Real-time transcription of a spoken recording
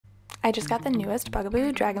I just got the newest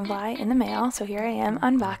Bugaboo Dragonfly in the mail, so here I am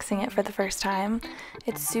unboxing it for the first time.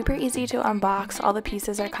 It's super easy to unbox, all the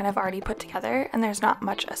pieces are kind of already put together, and there's not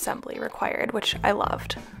much assembly required, which I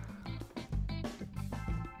loved.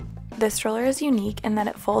 This stroller is unique in that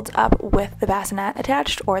it folds up with the bassinet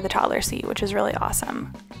attached or the toddler seat, which is really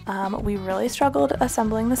awesome. We really struggled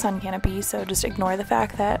assembling the sun canopy, so just ignore the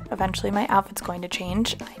fact that eventually my outfit's going to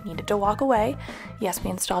change. I needed to walk away. Yes, we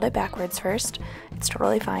installed it backwards first. It's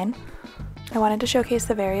totally fine. I wanted to showcase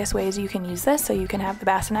the various ways you can use this, so you can have the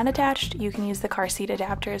bassinet attached, you can use the car seat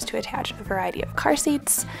adapters to attach a variety of car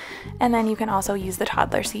seats, and then you can also use the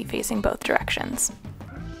toddler seat facing both directions.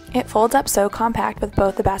 It folds up so compact with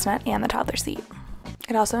both the bassinet and the toddler seat.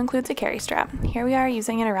 It also includes a carry strap. Here we are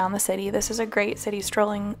using it around the city. This is a great city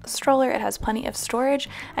stroller. It has plenty of storage,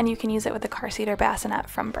 and you can use it with the car seat or bassinet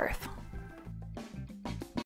from birth.